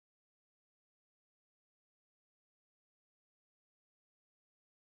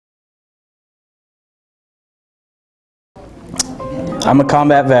I'm a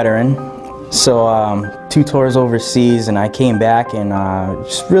combat veteran, so 2 tours overseas, and I came back and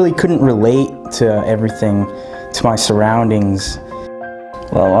just really couldn't relate to everything, to my surroundings.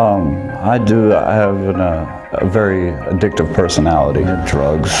 Well, I have a very addictive personality.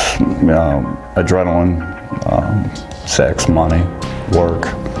 Drugs, adrenaline, sex, money, work,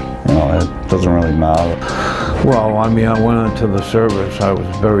 it doesn't really matter. Well, I mean, I went into the service, I was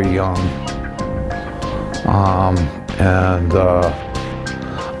very young, and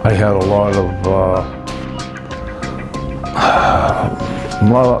I had a lot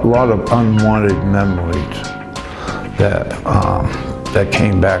of unwanted memories that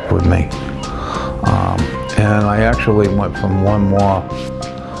came back with me. And I actually went from one war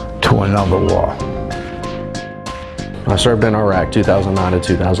to another war. I served in Iraq 2009 to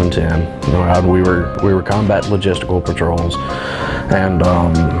 2010. We were combat logistical patrols, and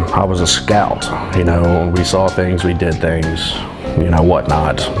I was a scout. We saw things, we did things,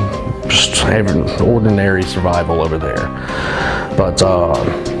 whatnot. Just ordinary survival over there. But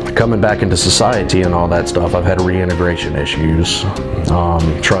coming back into society and all that stuff, I've had reintegration issues,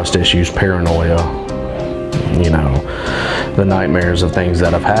 trust issues, paranoia, the nightmares of things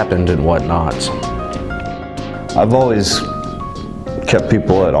that have happened and whatnot. I've always kept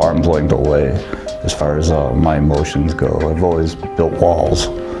people at arm's length away as far as my emotions go. I've always built walls.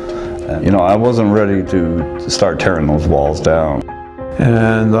 And, I wasn't ready to start tearing those walls down.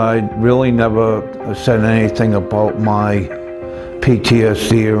 And I really never said anything about my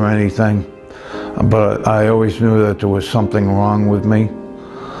PTSD or anything, but I always knew that there was something wrong with me.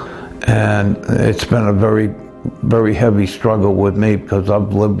 And it's been a very, very heavy struggle with me because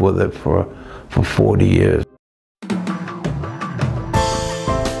I've lived with it for 40 years.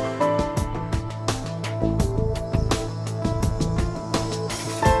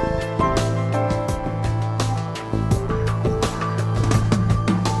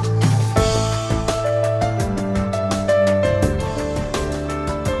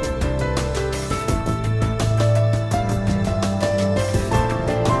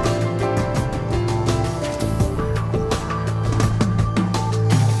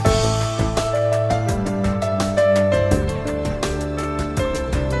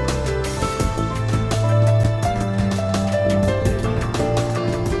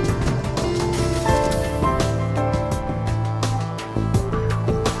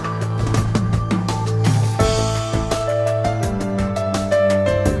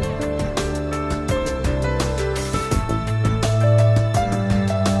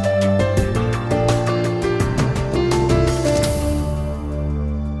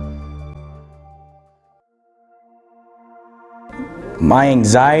 My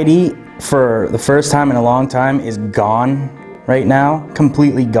anxiety for the first time in a long time is gone right now,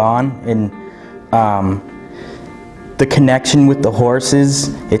 completely gone. And the connection with the horses,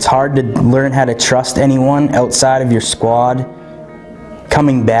 it's hard to learn how to trust anyone outside of your squad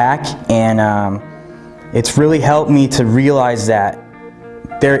coming back, and it's really helped me to realize that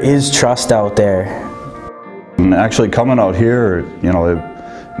there is trust out there. And actually coming out here,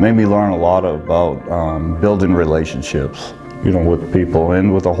 it made me learn a lot about building relationships, with people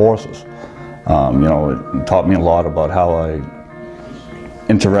and with the horses. It taught me a lot about how I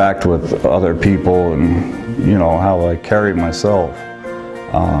interact with other people and, how I carry myself.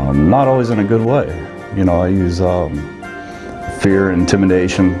 Not always in a good way. I use fear,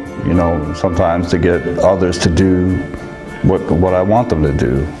 intimidation, sometimes to get others to do what I want them to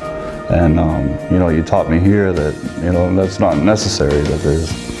do. And, you taught me here that, that's not necessary, that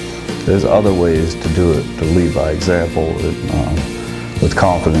there's other ways to do it, to lead by example with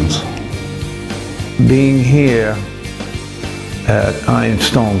confidence. Being here at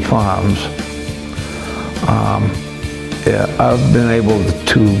Ironstone Farms, I've been able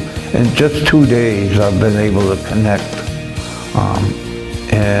to, in just 2 days, I've been able to connect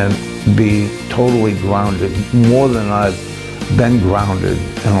and be totally grounded, more than I've been grounded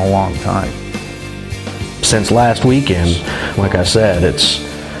in a long time. Since last weekend, like I said,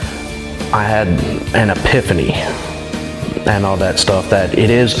 I had an epiphany and all that stuff, that it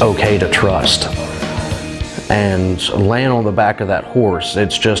is okay to trust. And laying on the back of that horse,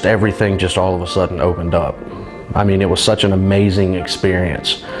 it's just everything just all of a sudden opened up. I mean, it was such an amazing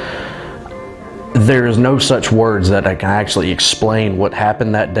experience. There is no such words that I can actually explain what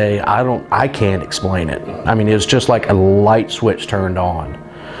happened that day. I can't explain it. I mean, it was just like a light switch turned on.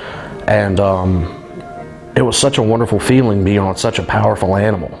 And it was such a wonderful feeling being on such a powerful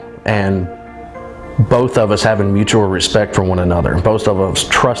animal. And both of us having mutual respect for one another, both of us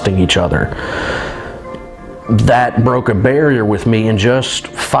trusting each other. that broke a barrier with me in just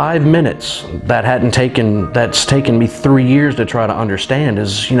 5 minutes. That's taken me 3 years to try to understand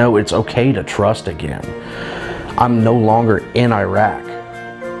is, you know, it's okay to trust again. I'm no longer in Iraq.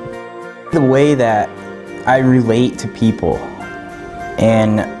 The way that I relate to people,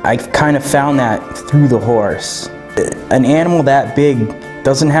 and I kind of found that through the horse. An animal that big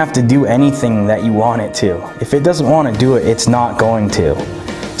doesn't have to do anything that you want it to. If it doesn't want to do it, it's not going to.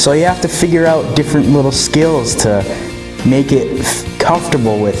 So you have to figure out different little skills to make it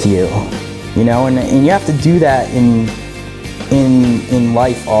comfortable with you, you know, and you have to do that in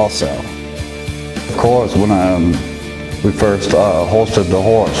life also. Of course, when we first hosted the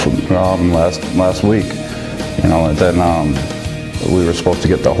horse last week, you know, and then we were supposed to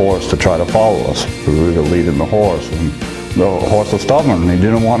get the horse to try to follow us. We were leading the horse, and the horse was stubborn, and he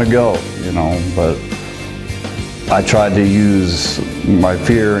didn't want to go, you know, but I tried to use my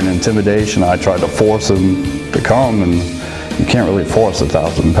fear and intimidation. I tried to force him to come, and you can't really force a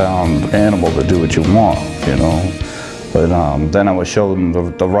 1,000-pound animal to do what you want, you know. But then I would show them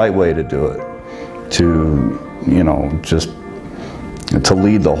the right way to do it, to, you know, just to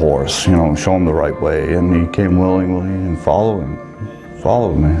lead the horse, you know, show him the right way, and he came willingly and followed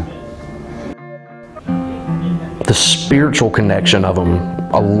me. The spiritual connection of them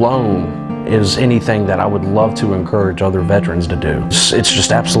alone is anything that I would love to encourage other veterans to do. It's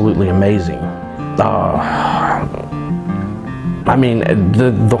just absolutely amazing. I mean,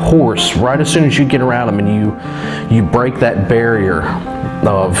 the horse, right as soon as you get around him and you break that barrier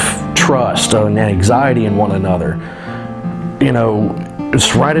of trust and anxiety in one another, you know,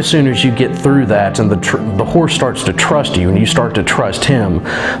 it's right as soon as you get through that and the horse starts to trust you and you start to trust him,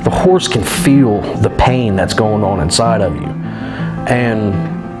 the horse can feel the pain that's going on inside of you. And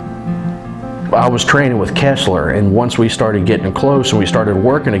I was training with Kessler, and once we started getting close and we started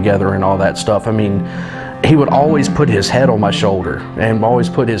working together and all that stuff, I mean, he would always put his head on my shoulder and always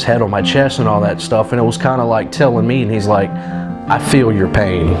put his head on my chest and all that stuff, and it was kind of like telling me, and he's like, I feel your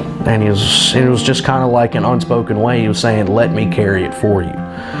pain. And it was just kind of like an unspoken way he was saying, let me carry it for you.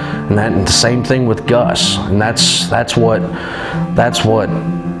 And the same thing with Gus, and that's what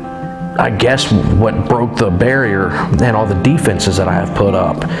I guess what broke the barrier and all the defenses that I have put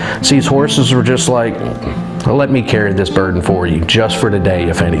up. See, these horses were just like, let me carry this burden for you, just for today,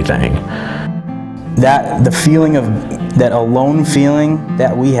 if anything. The feeling of, that alone feeling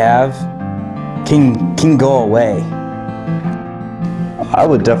that we have can go away. I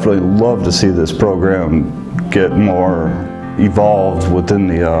would definitely love to see this program get more evolved within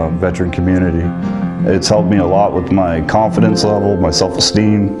the veteran community. It's helped me a lot with my confidence level, my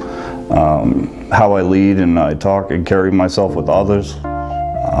self-esteem, how I lead and I talk and carry myself with others.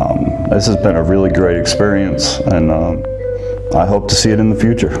 This has been a really great experience, and I hope to see it in the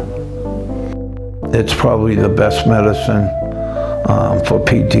future. It's probably the best medicine for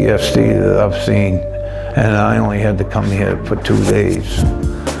PTSD that I've seen, and I only had to come here for 2 days,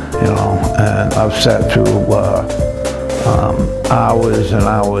 you know, and I've sat through hours and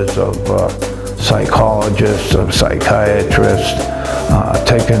hours of psychologists, of psychiatrists,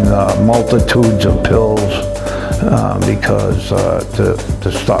 taken multitudes of pills because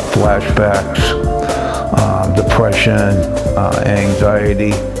to stop flashbacks, depression,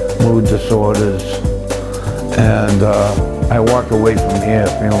 anxiety, mood disorders, and I walk away from here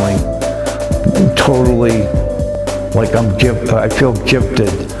feeling totally like I feel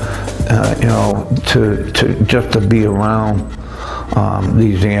gifted, you know, to just to be around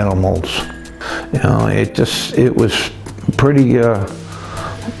these animals. You know, it was pretty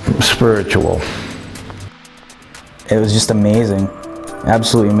spiritual. It was just amazing,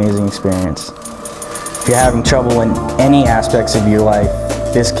 absolutely amazing experience. If you're having trouble in any aspects of your life,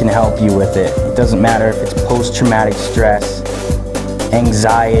 this can help you with it. It doesn't matter if it's post-traumatic stress,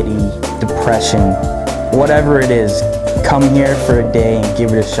 anxiety, depression, whatever it is. Come here for a day and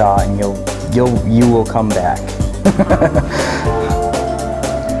give it a shot, and you will come back.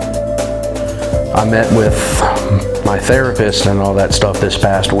 I met with my therapist and all that stuff this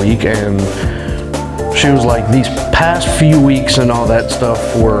past week, and she was like, these past few weeks and all that stuff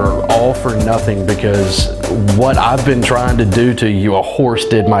were all for nothing, because what I've been trying to do to you, a horse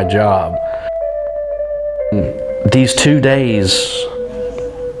did my job. These 2 days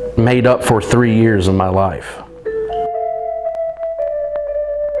made up for 3 years of my life.